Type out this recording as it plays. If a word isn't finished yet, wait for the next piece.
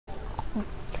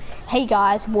Hey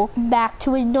guys, welcome back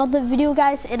to another video,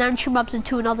 guys, and I'm up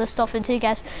into another stuff. And today,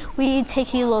 guys, we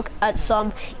taking a look at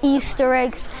some Easter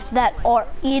eggs that are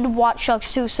in Watch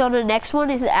Dogs 2. So the next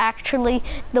one is actually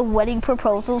the wedding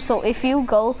proposal. So if you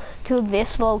go to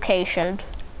this location,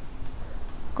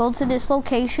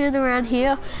 around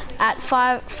here at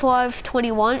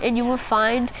 521, and you will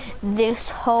find this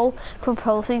whole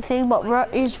proposing thing. But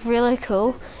what is really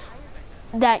cool,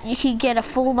 that you can get a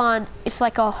full-on, it's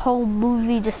like a whole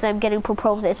movie just them getting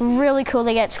proposed. It's really cool.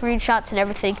 They get screenshots and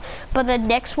everything. But the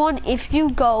next one, if you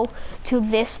go to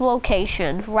this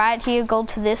location right here, go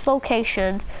to this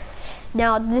location.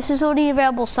 Now this is only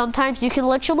available sometimes. You can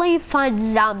literally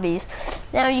find zombies.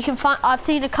 Now you can find, I've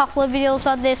seen a couple of videos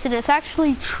on this and it's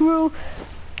actually true.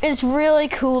 It's really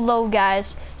cool though,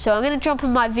 guys. So I'm gonna jump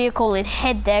in my vehicle and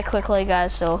head there quickly,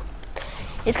 guys. So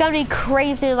it's gonna be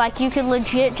crazy. Like you can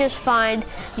literally just find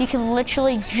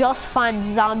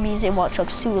zombies in Watch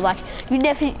Dogs 2. Like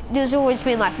there's always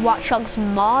been like Watch Dogs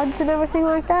mods and everything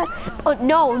like that. But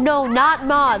no, not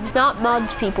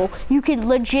mods, people. You can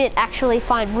legit actually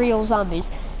find real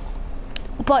zombies.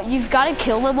 But you've got to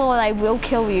kill them or they will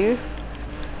kill you.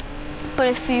 But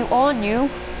if you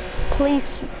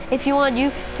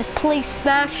just please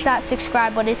smash that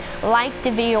subscribe button, like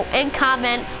the video, and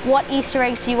comment what Easter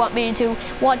eggs do you want me to do,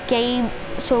 what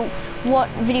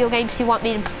video games do you want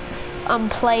me to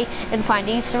play and find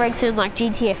Easter eggs in, like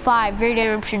GTA 5, Red Dead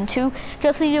Redemption 2.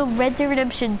 Just so you know, Red Dead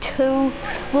Redemption 2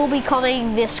 will be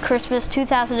coming this Christmas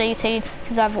 2018,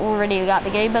 because I've already got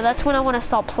the game, but that's when I want to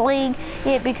start playing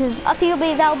it, because I think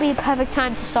that'll be a perfect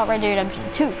time to start Red Dead Redemption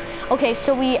 2. Okay,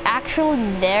 so we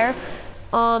actually there.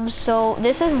 So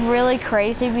this is really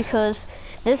crazy because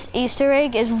this Easter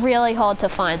egg is really hard to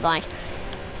find. Like,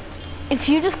 if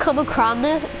you just come across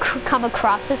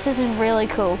this, this is really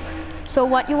cool. So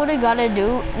what you gotta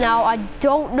do, now I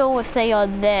don't know if they are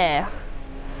there.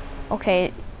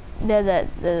 Okay, they're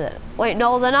there. Wait,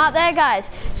 no, they're not there, guys.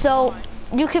 So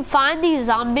you can find these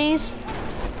zombies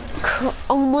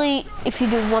only if you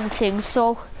do one thing.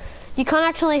 So you can't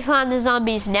actually find the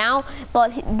zombies now,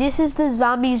 but this is the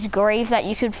zombies' grave that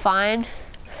you can find.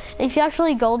 If you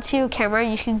actually go to your camera,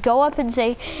 you can go up and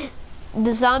say,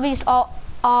 the zombies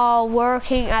are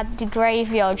working at the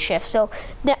graveyard shift. So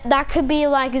that could be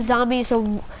like zombies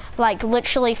are like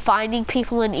literally finding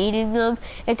people and eating them.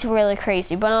 It's really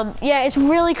crazy. But yeah, it's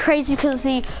really crazy because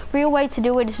the real way to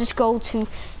do it is just go to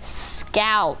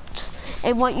Scout.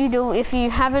 And what you do, if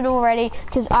you haven't already,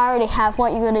 because I already have,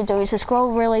 what you're going to do is just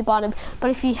scroll really bottom.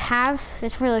 But if you have,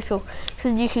 it's really cool.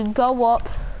 So you can go up.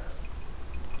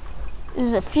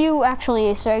 There's a few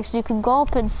actually Easter eggs. You can go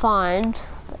up and find,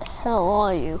 what the hell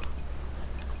are you?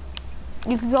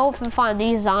 You can go up and find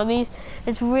these zombies.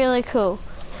 It's really cool.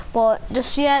 But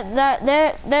just yet,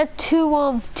 there are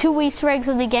two Easter eggs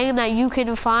in the game that you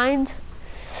can find.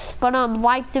 But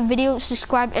like the video,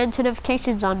 subscribe, and turn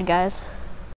notifications on, guys.